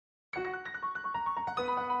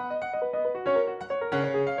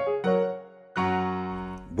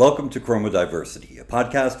Welcome to Chromodiversity, a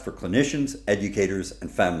podcast for clinicians, educators, and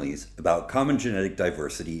families about common genetic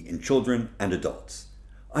diversity in children and adults.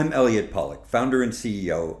 I'm Elliot Pollack, founder and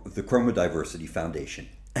CEO of the Chromodiversity Foundation,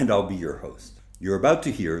 and I'll be your host. You're about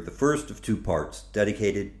to hear the first of two parts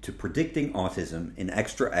dedicated to predicting autism in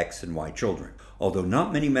extra X and Y children. Although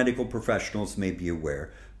not many medical professionals may be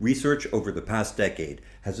aware, research over the past decade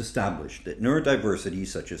has established that neurodiversity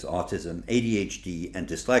such as autism, ADHD, and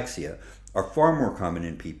dyslexia are far more common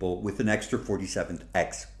in people with an extra 47th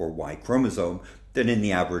X or Y chromosome than in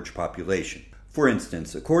the average population. For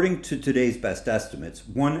instance, according to today's best estimates,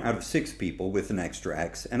 1 out of 6 people with an extra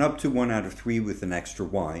X and up to 1 out of 3 with an extra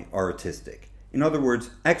Y are autistic. In other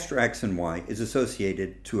words, extra X and Y is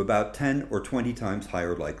associated to about 10 or 20 times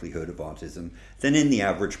higher likelihood of autism than in the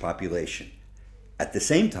average population. At the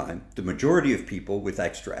same time, the majority of people with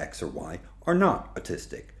extra X or Y are not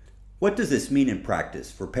autistic. What does this mean in practice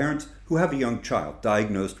for parents who have a young child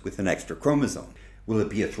diagnosed with an extra chromosome? Will it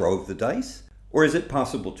be a throw of the dice? Or is it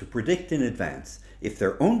possible to predict in advance if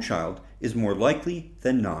their own child is more likely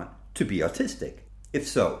than not to be autistic? If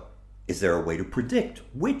so, is there a way to predict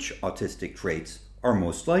which autistic traits are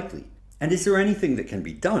most likely? And is there anything that can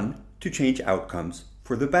be done to change outcomes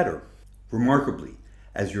for the better? Remarkably,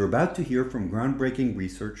 as you're about to hear from groundbreaking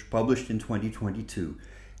research published in 2022,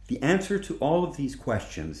 the answer to all of these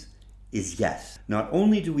questions is yes. Not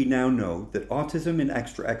only do we now know that autism in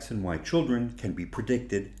extra X and Y children can be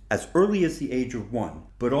predicted as early as the age of 1,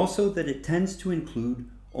 but also that it tends to include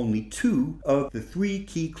only 2 of the 3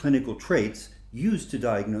 key clinical traits used to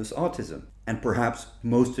diagnose autism, and perhaps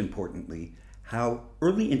most importantly, how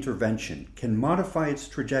early intervention can modify its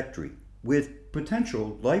trajectory with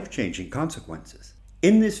potential life-changing consequences.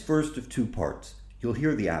 In this first of 2 parts, you'll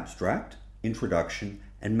hear the abstract, introduction,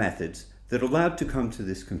 and methods that allowed to come to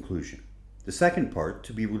this conclusion. The second part,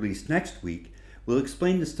 to be released next week, will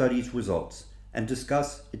explain the study's results and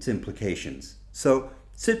discuss its implications. So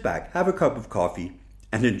sit back, have a cup of coffee,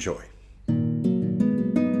 and enjoy.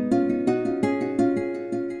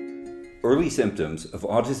 Early symptoms of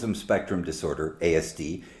autism spectrum disorder,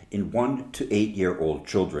 ASD, in 1 to 8-year-old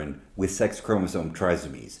children with sex chromosome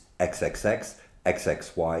trisomies, XXX,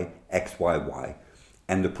 XXY, XYY,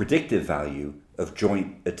 and the predictive value of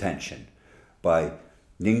joint attention by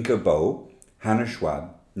Ninka Bo, Hannah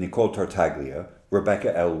Schwab, Nicole Tartaglia,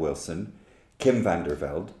 Rebecca L. Wilson, Kim van der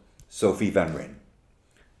Velde, Sophie van Rijn.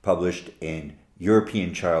 Published in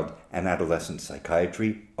European Child and Adolescent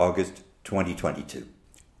Psychiatry, August 2022.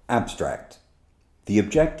 Abstract. The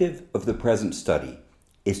objective of the present study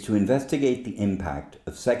is to investigate the impact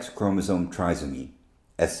of sex chromosome trisomy,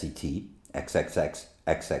 SCT, XXX,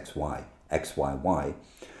 XXY, XYY,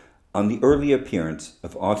 on the early appearance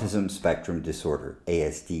of autism spectrum disorder,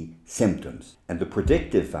 ASD, symptoms, and the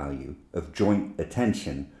predictive value of joint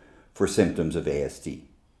attention for symptoms of ASD.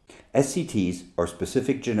 SCTs are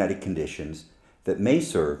specific genetic conditions that may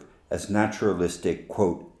serve as naturalistic,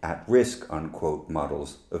 quote, at-risk, unquote,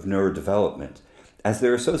 models of neurodevelopment, as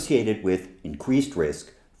they're associated with increased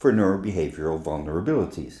risk for neurobehavioral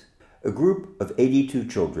vulnerabilities. A group of 82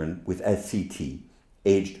 children with SCT,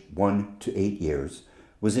 aged 1 to 8 years,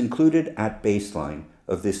 was included at baseline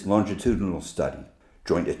of this longitudinal study.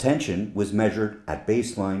 Joint attention was measured at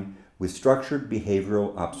baseline with structured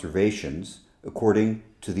behavioral observations according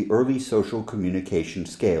to the early social communication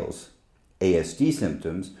scales. ASD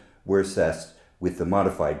symptoms were assessed with the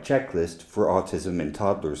modified checklist for autism in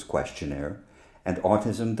toddlers questionnaire and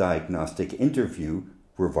autism diagnostic interview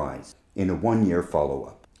revised in a 1-year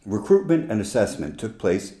follow-up. Recruitment and assessment took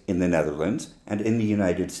place in the Netherlands and in the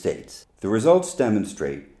United States. The results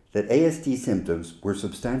demonstrate that ASD symptoms were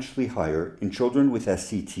substantially higher in children with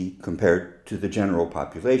SCT compared to the general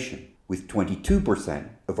population, with 22%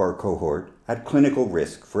 of our cohort at clinical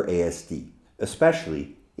risk for ASD,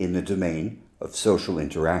 especially in the domain of social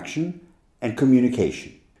interaction and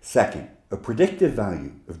communication. Second, a predictive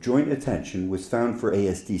value of joint attention was found for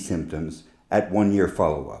ASD symptoms at 1-year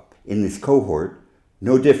follow-up. In this cohort,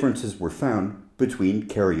 no differences were found between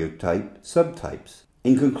karyotype subtypes.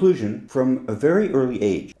 In conclusion, from a very early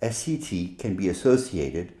age, SCT can be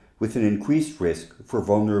associated with an increased risk for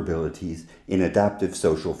vulnerabilities in adaptive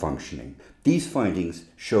social functioning. These findings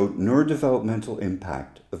showed neurodevelopmental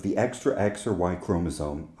impact of the extra X or Y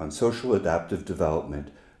chromosome on social adaptive development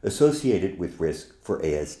associated with risk for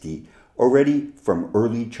ASD already from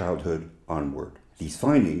early childhood onward. These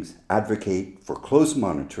findings advocate for close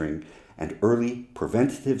monitoring and early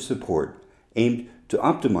preventative support aimed to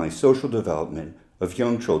optimize social development of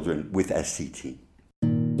young children with SCT.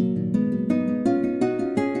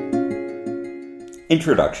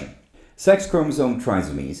 Introduction. Sex chromosome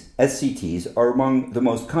trisomies, SCTs, are among the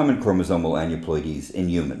most common chromosomal aneuploidies in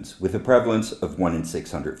humans, with a prevalence of 1 in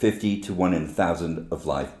 650 to 1 in 1,000 of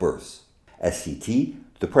live births. SCT,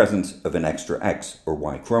 the presence of an extra X or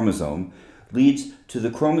Y chromosome, leads to the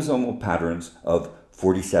chromosomal patterns of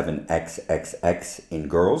 47XXX in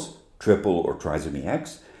girls, triple or trisomy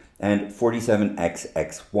X, and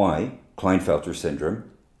 47XXY, Klinefelter syndrome,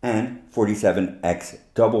 and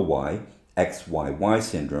 47XYY, XYY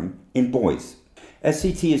syndrome in boys.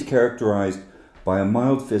 SCT is characterized by a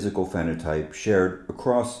mild physical phenotype shared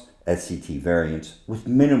across SCT variants with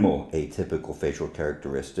minimal atypical facial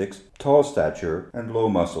characteristics, tall stature, and low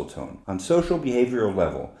muscle tone. On social behavioral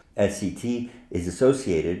level, SCT is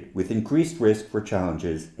associated with increased risk for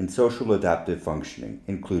challenges in social adaptive functioning,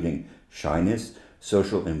 including shyness,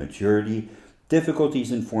 social immaturity, difficulties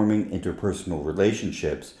in forming interpersonal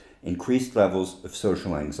relationships, increased levels of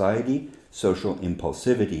social anxiety, social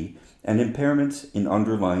impulsivity, and impairments in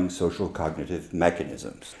underlying social cognitive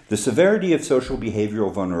mechanisms. The severity of social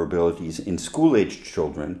behavioral vulnerabilities in school-aged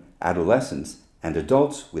children, adolescents, and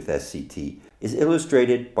adults with SCT is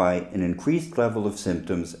illustrated by an increased level of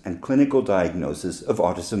symptoms and clinical diagnosis of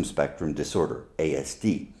autism spectrum disorder,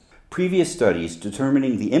 ASD. Previous studies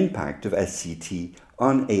determining the impact of SCT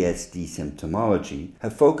on ASD symptomology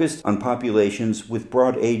have focused on populations with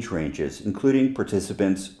broad age ranges, including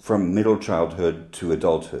participants from middle childhood to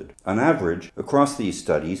adulthood. On average, across these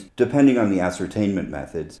studies, depending on the ascertainment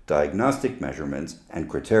methods, diagnostic measurements, and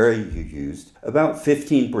criteria you used, about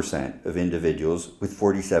 15% of individuals with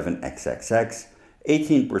 47XXX,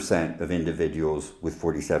 18% of individuals with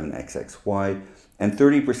 47XXY, and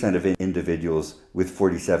 30% of individuals with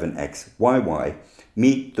 47XYY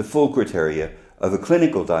meet the full criteria of a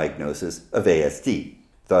clinical diagnosis of ASD.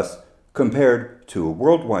 Thus, compared to a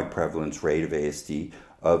worldwide prevalence rate of ASD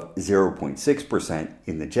of 0.6%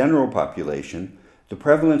 in the general population, the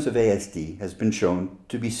prevalence of ASD has been shown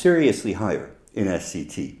to be seriously higher in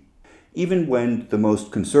SCT. Even when the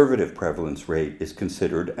most conservative prevalence rate is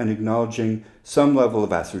considered and acknowledging some level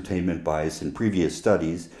of ascertainment bias in previous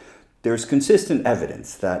studies, there's consistent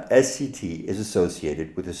evidence that SCT is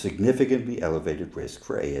associated with a significantly elevated risk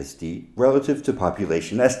for ASD relative to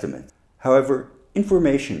population estimates. However,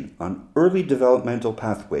 information on early developmental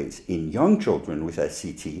pathways in young children with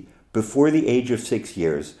SCT before the age of 6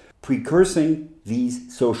 years, precursing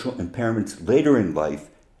these social impairments later in life,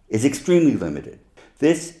 is extremely limited.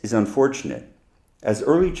 This is unfortunate, as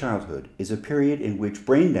early childhood is a period in which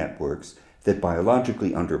brain networks that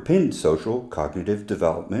biologically underpin social cognitive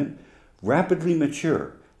development rapidly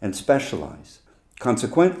mature and specialize.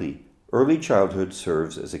 Consequently, early childhood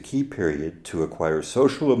serves as a key period to acquire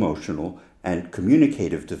social, emotional, and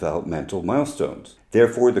communicative developmental milestones.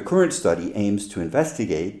 Therefore, the current study aims to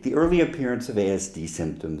investigate the early appearance of ASD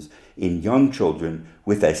symptoms in young children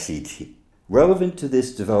with SCT. Relevant to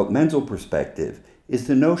this developmental perspective is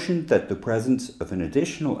the notion that the presence of an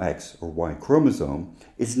additional X or Y chromosome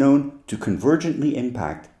is known to convergently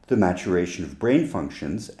impact the maturation of brain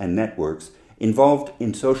functions and networks involved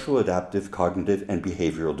in social adaptive cognitive and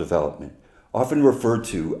behavioral development, often referred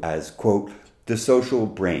to as, quote, the social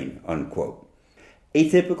brain, unquote.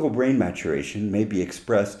 Atypical brain maturation may be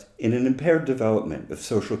expressed in an impaired development of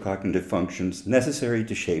social cognitive functions necessary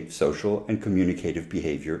to shape social and communicative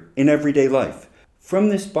behavior in everyday life. From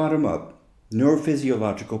this bottom-up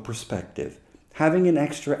neurophysiological perspective, having an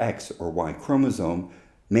extra X or Y chromosome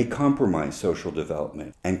may compromise social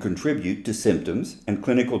development and contribute to symptoms and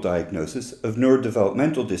clinical diagnosis of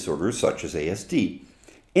neurodevelopmental disorders such as ASD.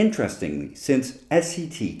 Interestingly, since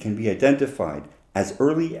SCT can be identified as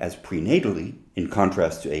early as prenatally, in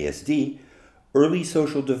contrast to ASD, early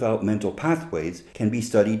social developmental pathways can be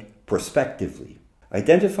studied prospectively.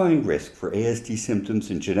 Identifying risk for ASD symptoms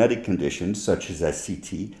in genetic conditions such as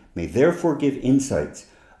SCT may therefore give insights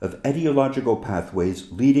of etiological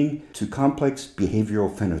pathways leading to complex behavioral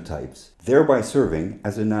phenotypes, thereby serving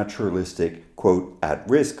as a naturalistic, quote,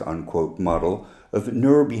 at-risk, unquote, model of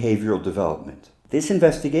neurobehavioral development. This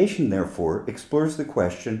investigation, therefore, explores the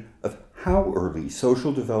question of how early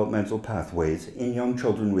social developmental pathways in young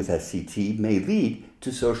children with SCT may lead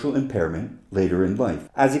to social impairment later in life,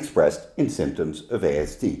 as expressed in symptoms of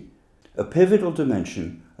ASD. A pivotal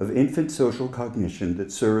dimension of infant social cognition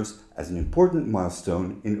that serves as an important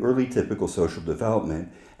milestone in early typical social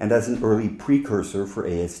development and as an early precursor for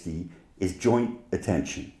ASD is joint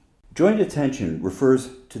attention. Joint attention refers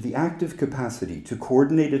to the active capacity to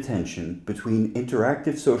coordinate attention between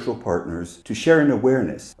interactive social partners to share an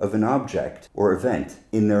awareness of an object or event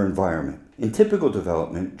in their environment. In typical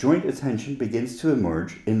development, joint attention begins to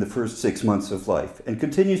emerge in the first 6 months of life and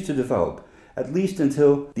continues to develop at least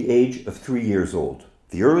until the age of 3 years old.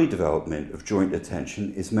 The early development of joint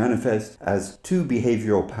attention is manifest as two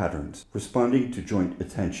behavioral patterns responding to joint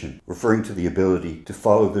attention, referring to the ability to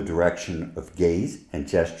follow the direction of gaze and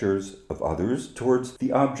gestures of others towards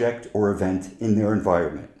the object or event in their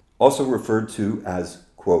environment, also referred to as,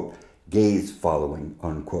 quote, gaze following,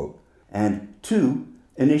 unquote. And two,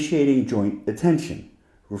 initiating joint attention,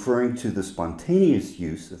 referring to the spontaneous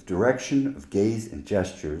use of direction of gaze and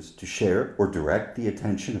gestures to share or direct the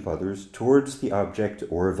attention of others towards the object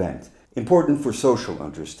or event, important for social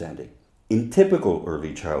understanding. In typical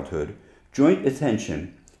early childhood, joint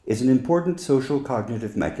attention is an important social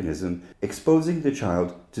cognitive mechanism exposing the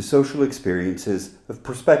child to social experiences of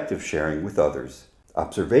perspective sharing with others.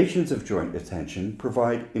 Observations of joint attention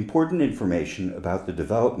provide important information about the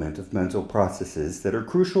development of mental processes that are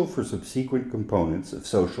crucial for subsequent components of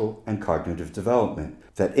social and cognitive development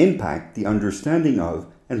that impact the understanding of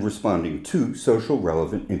and responding to social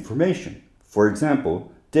relevant information. For example,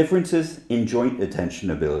 differences in joint attention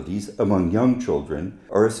abilities among young children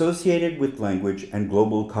are associated with language and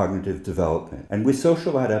global cognitive development and with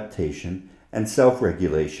social adaptation and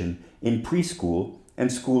self-regulation in preschool and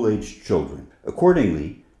school-aged children.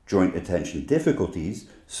 Accordingly, joint attention difficulties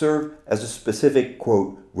serve as a specific,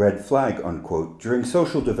 quote, red flag, unquote, during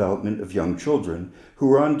social development of young children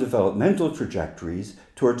who are on developmental trajectories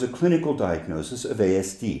towards a clinical diagnosis of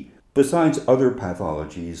ASD, besides other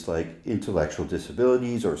pathologies like intellectual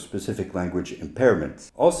disabilities or specific language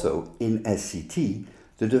impairments. Also, in SCT,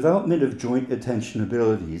 the development of joint attention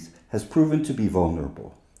abilities has proven to be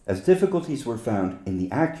vulnerable, as difficulties were found in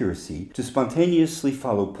the accuracy to spontaneously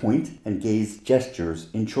follow point and gaze gestures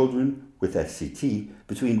in children with SCT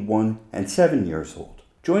between 1 and 7 years old.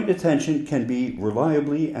 Joint attention can be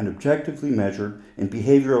reliably and objectively measured in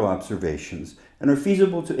behavioral observations and are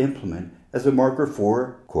feasible to implement as a marker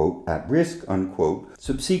for, quote, at risk, unquote,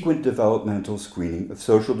 subsequent developmental screening of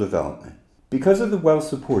social development. Because of the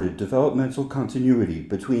well-supported developmental continuity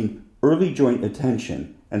between early joint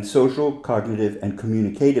attention and social, cognitive, and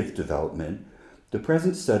communicative development, the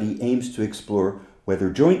present study aims to explore whether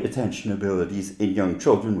joint attention abilities in young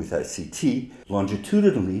children with SCT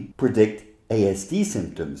longitudinally predict ASD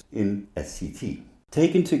symptoms in SCT.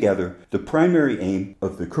 Taken together, the primary aim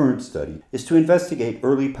of the current study is to investigate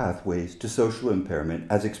early pathways to social impairment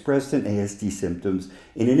as expressed in ASD symptoms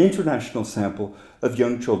in an international sample of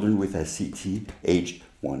young children with SCT aged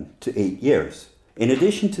 1 to 8 years. In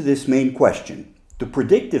addition to this main question, the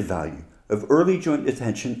predictive value of early joint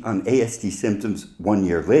attention on ASD symptoms 1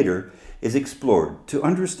 year later is explored to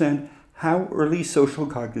understand how early social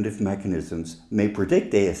cognitive mechanisms may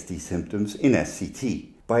predict ASD symptoms in SCT.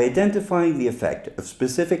 By identifying the effect of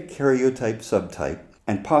specific karyotype subtype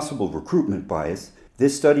and possible recruitment bias,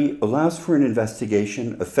 this study allows for an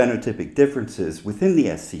investigation of phenotypic differences within the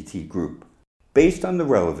SCT group. Based on the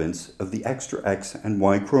relevance of the extra X and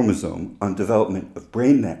Y chromosome on development of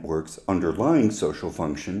brain networks underlying social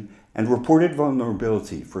function and reported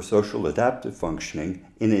vulnerability for social adaptive functioning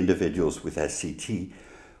in individuals with SCT,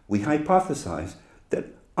 we hypothesize that,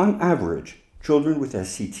 on average, children with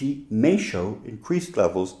SCT may show increased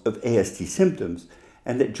levels of ASD symptoms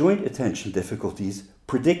and that joint attention difficulties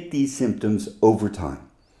predict these symptoms over time.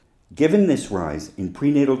 Given this rise in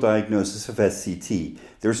prenatal diagnosis of SCT,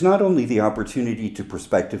 there's not only the opportunity to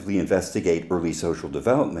prospectively investigate early social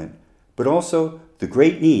development, but also the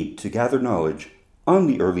great need to gather knowledge on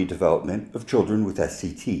the early development of children with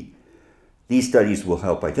SCT. These studies will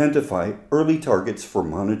help identify early targets for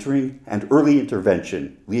monitoring and early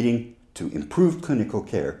intervention, leading to improved clinical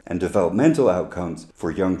care and developmental outcomes for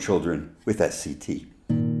young children with SCT.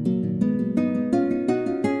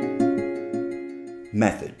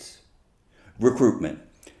 Methods. Recruitment.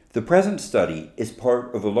 The present study is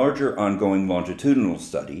part of a larger ongoing longitudinal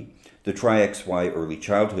study, the TRIXY Early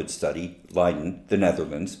Childhood Study, Leiden, the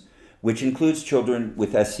Netherlands, which includes children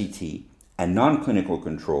with SCT and non-clinical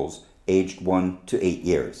controls aged 1 to 8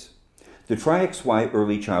 years. The TRIXY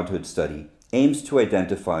Early Childhood Study aims to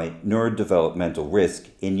identify neurodevelopmental risk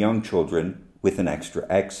in young children with an extra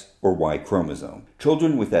X or Y chromosome.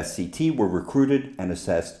 Children with SCT were recruited and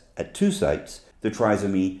assessed at 2 sites, the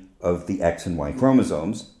trisomy of the X and Y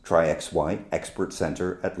chromosomes, TRIXY Expert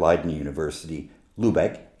Center at Leiden University,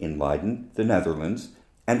 Lübeck in Leiden, the Netherlands,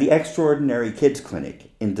 and the Extraordinary Kids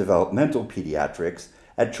Clinic in Developmental Pediatrics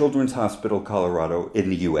at Children's Hospital Colorado in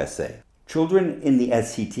the USA. Children in the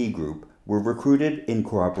SCT group were recruited in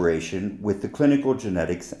cooperation with the Clinical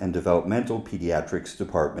Genetics and Developmental Pediatrics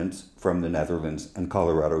departments from the Netherlands and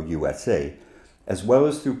Colorado, USA, as well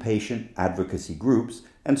as through patient advocacy groups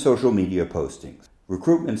and social media postings.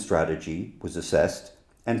 Recruitment strategy was assessed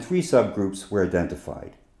and 3 subgroups were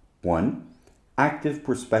identified. 1. Active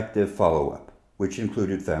prospective follow-up, which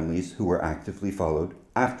included families who were actively followed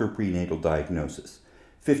after prenatal diagnosis,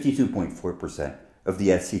 52.4% of the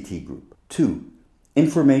SCT group. 2.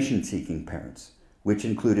 Information-seeking parents, which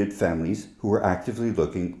included families who were actively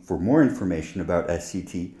looking for more information about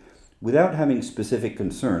SCT without having specific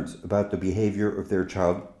concerns about the behavior of their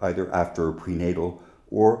child either after a prenatal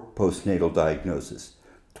or postnatal diagnosis,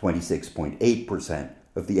 26.8%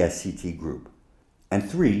 of the SCT group. And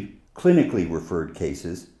 3. Clinically referred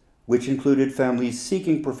cases, which included families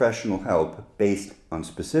seeking professional help based on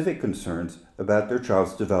specific concerns about their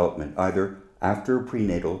child's development either after a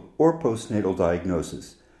prenatal or postnatal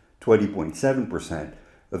diagnosis, 20.7%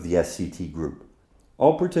 of the SCT group.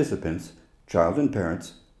 All participants, child and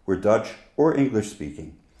parents, were Dutch or English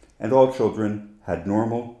speaking, and all children had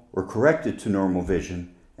normal or corrected to normal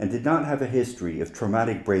vision and did not have a history of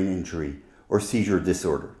traumatic brain injury or seizure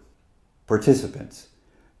disorder. Participants.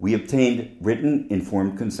 We obtained written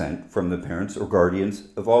informed consent from the parents or guardians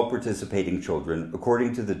of all participating children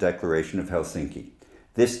according to the Declaration of Helsinki.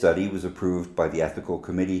 This study was approved by the Ethical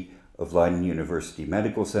Committee of Leiden University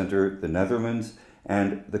Medical Center, the Netherlands,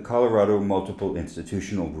 and the Colorado Multiple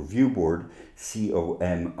Institutional Review Board,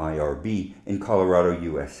 COMIRB, in Colorado,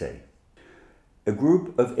 USA. A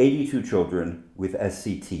group of 82 children with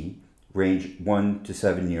SCT, range 1 to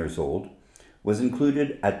 7 years old, was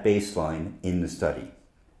included at baseline in the study.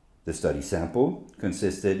 The study sample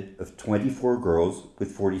consisted of 24 girls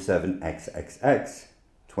with 47 XXX,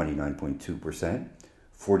 29.2%,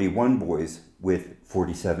 41 boys with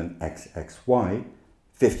 47 XXY,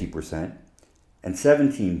 50%, and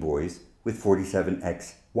 17 boys with 47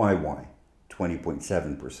 XYY,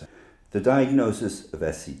 20.7%. The diagnosis of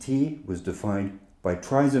SCT was defined by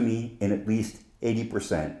trisomy in at least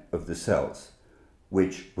 80% of the cells,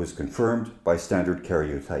 which was confirmed by standard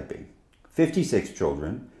karyotyping. 56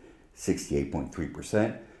 children,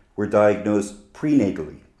 68.3%, were diagnosed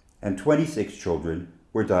prenatally, and 26 children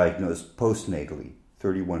were diagnosed postnatally,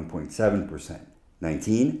 31.7%.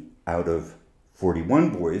 19 out of 41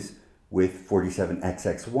 boys with 47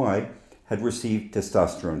 XXY had received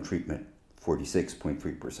testosterone treatment,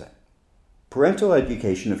 46.3%. Parental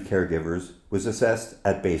education of caregivers was assessed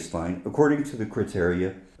at baseline according to the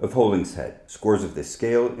criteria of Hollingshead. Scores of this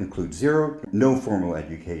scale include 0, no formal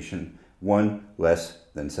education, 1, less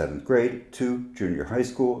than 7th grade, 2, junior high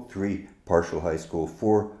school, 3, partial high school,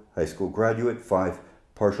 4, high school graduate, 5,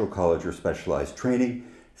 partial college or specialized training,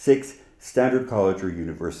 6, standard college or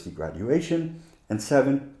university graduation, and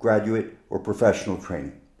 7, graduate or professional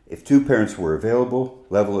training. If 2 parents were available,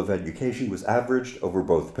 level of education was averaged over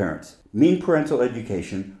both parents. Mean parental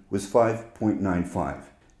education was 5.95.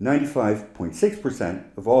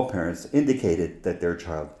 95.6% of all parents indicated that their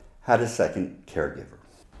child had a second caregiver.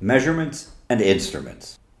 Measurements and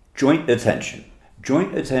instruments. Joint attention.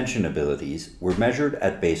 Joint attention abilities were measured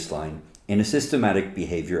at baseline in a systematic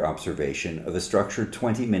behavior observation of a structured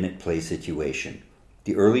 20-minute play situation,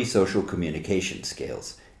 the Early Social Communication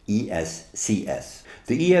Scales, ESCS.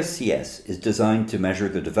 The ESCS is designed to measure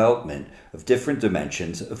the development of different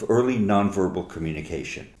dimensions of early nonverbal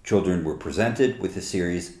communication. Children were presented with a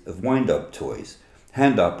series of wind-up toys,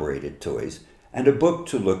 hand-operated toys, and a book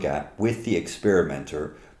to look at with the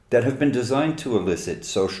experimenter that have been designed to elicit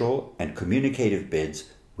social and communicative bids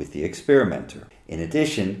with the experimenter. In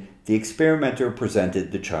addition, the experimenter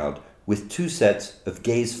presented the child with 2 sets of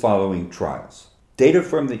gaze-following trials. Data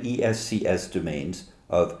from the ESCS domains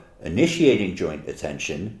of initiating joint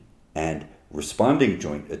attention and responding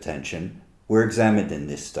joint attention were examined in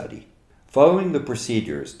this study. Following the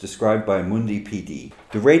procedures described by Mundi PD,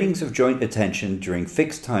 the ratings of joint attention during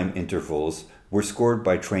fixed time intervals were scored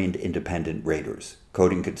by trained independent raters.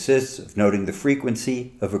 Coding consists of noting the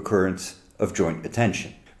frequency of occurrence of joint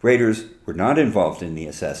attention. Raters were not involved in the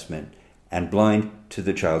assessment and blind to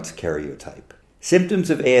the child's karyotype. Symptoms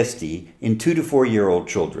of ASD in 2 to 4 year old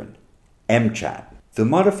children. MCHAT. The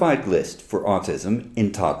modified list for autism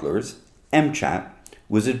in toddlers, MCHAT,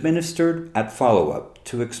 was administered at follow-up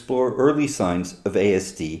to explore early signs of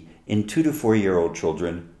ASD in 2 to 4 year old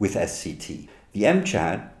children with SCT. The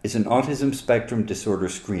MCHAT is an autism spectrum disorder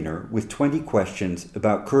screener with 20 questions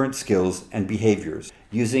about current skills and behaviors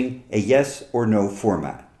using a yes or no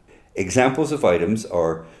format. Examples of items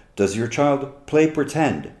are, does your child play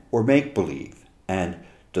pretend or make-believe? And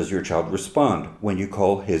does your child respond when you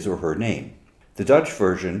call his or her name? The Dutch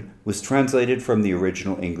version was translated from the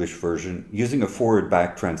original English version using a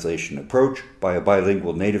forward-back translation approach by a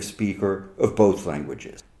bilingual native speaker of both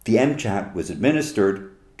languages. The MCHAT was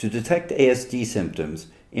administered to detect ASD symptoms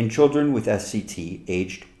in children with SCT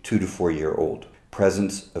aged 2 to 4 year old.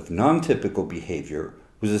 Presence of non-typical behavior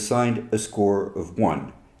was assigned a score of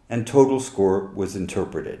 1, and total score was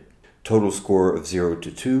interpreted. Total score of 0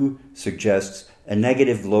 to 2 suggests a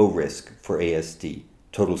negative low risk for ASD.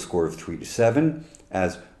 Total score of 3 to 7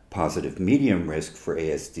 as positive medium risk for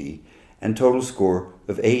ASD, and total score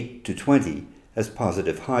of 8 to 20 as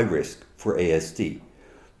positive high risk for ASD.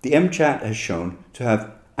 The MCHAT has shown to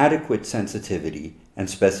have adequate sensitivity and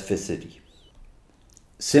specificity.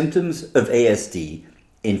 Symptoms of ASD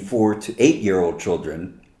in 4 to 8-year-old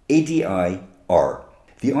children, ADI-R.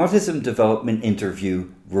 The Autism Development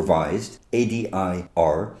Interview Revised,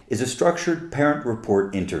 ADI-R, is a structured parent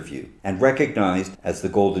report interview and recognized as the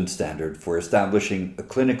golden standard for establishing a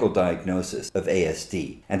clinical diagnosis of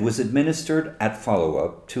ASD, and was administered at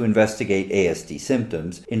follow-up to investigate ASD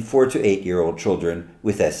symptoms in 4 to 8-year-old children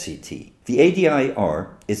with SCT. The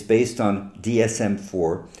ADI-R is based on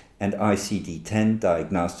DSM-4 and ICD-10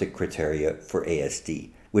 diagnostic criteria for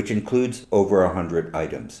ASD, which includes over 100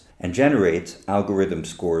 items, and generates algorithm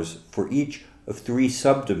scores for each of 3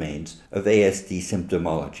 subdomains of ASD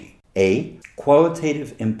symptomology. A.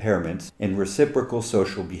 Qualitative impairments in reciprocal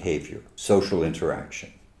social behavior, social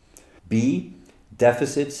interaction. B.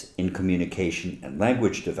 Deficits in communication and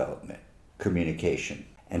language development, communication.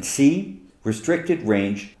 And C. Restricted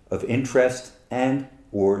range of interest and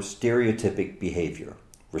or stereotypic behavior,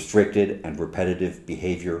 restricted and repetitive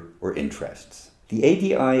behavior or interests. The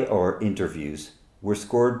ADI-R interviews were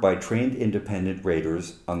scored by trained independent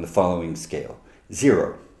raters on the following scale.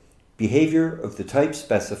 0. Behavior of the type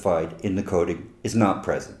specified in the coding is not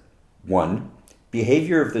present. 1.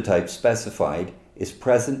 Behavior of the type specified is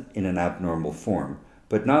present in an abnormal form,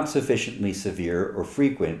 but not sufficiently severe or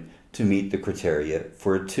frequent to meet the criteria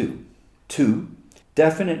for a 2. 2.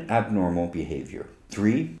 Definite abnormal behavior.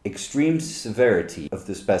 3. Extreme severity of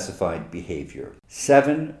the specified behavior.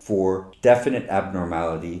 7. For definite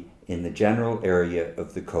abnormality in the general area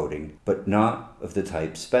of the coding, but not of the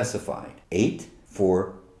type specified. 8.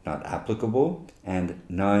 For not applicable, and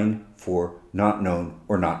 9. For not known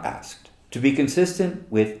or not asked. To be consistent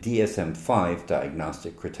with DSM-5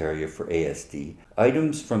 diagnostic criteria for ASD,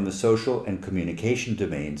 items from the social and communication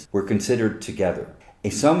domains were considered together. A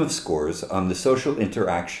sum of scores on the social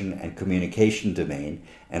interaction and communication domain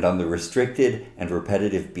and on the restricted and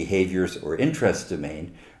repetitive behaviors or interest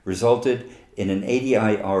domain resulted in an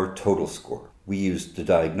ADI-R total score. We used the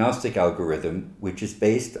diagnostic algorithm, which is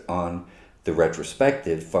based on the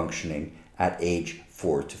retrospective functioning at age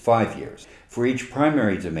 4 to 5 years. For each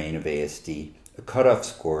primary domain of ASD, a cutoff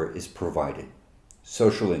score is provided.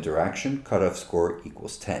 Social interaction, cutoff score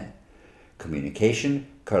equals 10. Communication,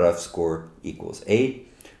 cutoff score equals 8.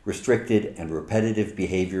 Restricted and repetitive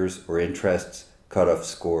behaviors or interests, cutoff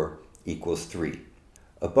score equals 3,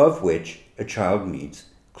 above which a child meets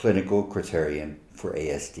clinical criterion for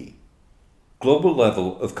ASD. Global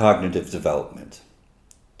level of cognitive development.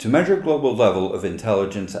 To measure global level of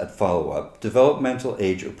intelligence at follow-up, developmental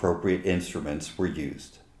age-appropriate instruments were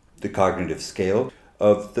used. The cognitive scale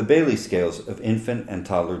of the Bayley Scales of Infant and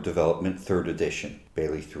Toddler Development 3rd edition,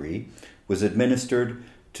 Bayley 3, was administered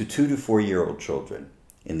to 2 to 4-year-old children.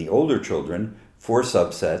 In the older children, 4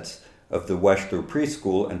 subsets of the Wechsler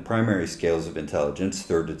Preschool and Primary Scales of Intelligence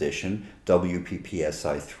 3rd edition,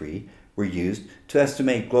 WPPSI-3, were used to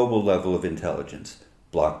estimate global level of intelligence,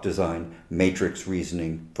 block design, matrix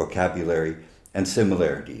reasoning, vocabulary, and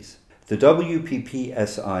similarities. The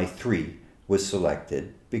WPPSI-3 was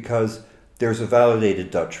selected because there's a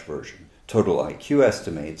validated Dutch version. Total IQ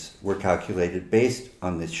estimates were calculated based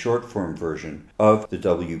on the short-form version of the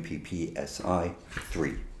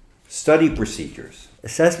WPPSI-3. Study procedures.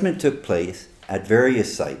 Assessment took place at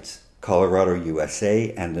various sites, Colorado,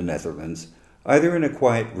 USA, and the Netherlands, either in a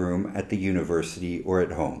quiet room at the university or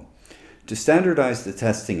at home. To standardize the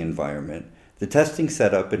testing environment, the testing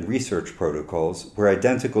setup and research protocols were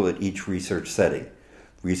identical at each research setting.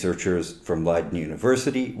 Researchers from Leiden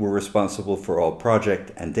University were responsible for all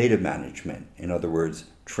project and data management, in other words,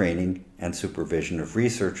 training and supervision of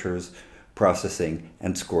researchers, processing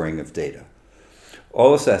and scoring of data.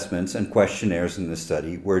 All assessments and questionnaires in the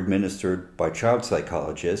study were administered by child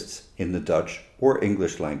psychologists in the Dutch or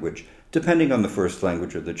English language, depending on the first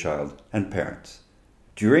language of the child and parents.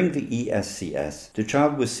 During the ESCS, the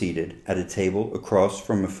child was seated at a table across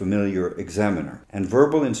from a familiar examiner, and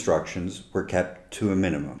verbal instructions were kept to a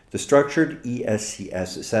minimum. The structured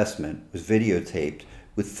ESCS assessment was videotaped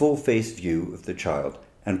with full face view of the child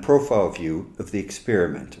and profile view of the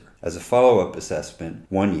experimenter. As a follow-up assessment,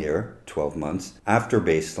 1 year, 12 months, after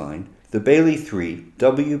baseline, the Bayley 3,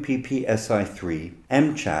 WPPSI-3,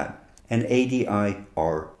 MCHAT, and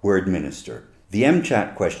ADI-R were administered. The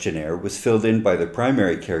MCHAT questionnaire was filled in by the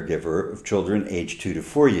primary caregiver of children aged 2 to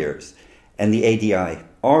 4 years, and the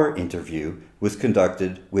ADI-R interview was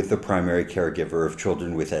conducted with the primary caregiver of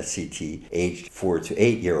children with SCT aged 4 to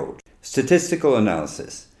 8-year-old. Statistical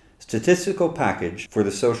analysis. Statistical package for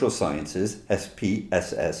the social sciences,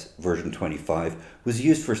 SPSS version 25, was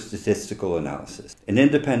used for statistical analysis. An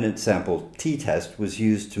independent sample t-test was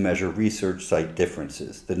used to measure research site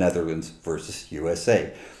differences, the Netherlands versus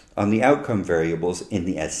USA, on the outcome variables in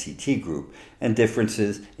the SCT group and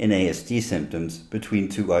differences in ASD symptoms between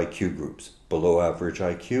two IQ groups, below average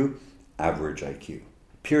IQ, average IQ.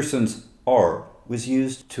 Pearson's R was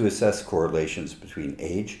used to assess correlations between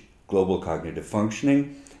age, global cognitive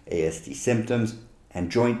functioning, ASD symptoms,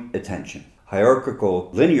 and joint attention. Hierarchical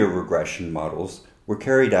linear regression models were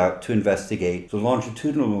carried out to investigate the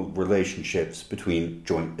longitudinal relationships between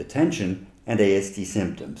joint attention and ASD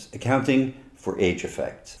symptoms, accounting for age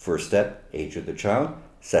effects. First step, age of the child.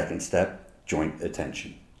 Second step, joint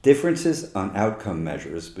attention. Differences on outcome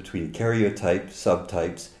measures between karyotype,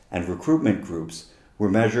 subtypes, and recruitment groups were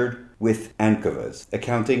measured with ANCOVAs,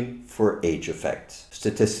 accounting for age effects.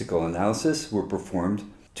 Statistical analysis were performed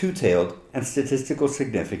two-tailed, and statistical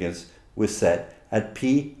significance was set at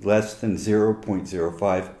p less than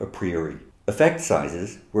 0.05 a priori. Effect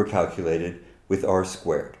sizes were calculated with R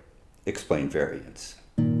squared. Explain variance.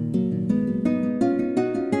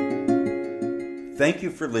 Thank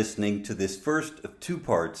you for listening to this first of two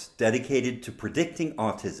parts dedicated to predicting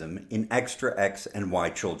autism in extra X and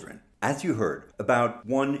Y children. As you heard, about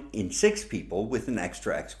 1 in 6 people with an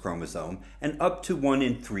extra X chromosome and up to 1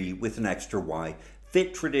 in 3 with an extra Y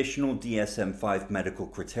fit traditional DSM-5 medical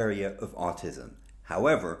criteria of autism.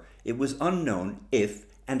 However, it was unknown if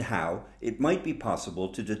and how it might be possible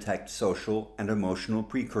to detect social and emotional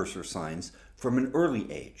precursor signs from an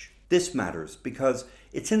early age. This matters because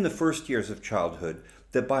it's in the first years of childhood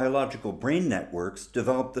that biological brain networks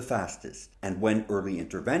develop the fastest, and when early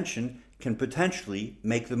intervention can potentially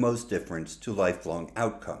make the most difference to lifelong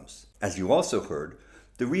outcomes. As you also heard,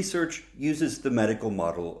 the research uses the medical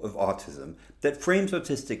model of autism that frames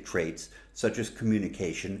autistic traits such as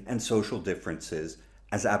communication and social differences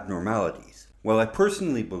as abnormalities. While I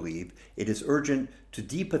personally believe it is urgent to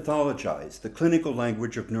depathologize the clinical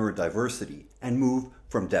language of neurodiversity and move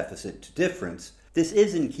from deficit to difference, this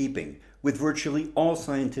is in keeping with virtually all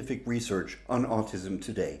scientific research on autism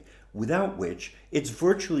today, without which it's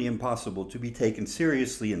virtually impossible to be taken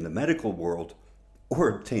seriously in the medical world or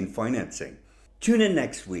obtain financing. Tune in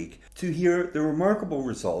next week to hear the remarkable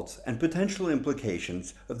results and potential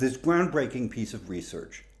implications of this groundbreaking piece of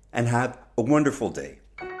research, and have a wonderful day.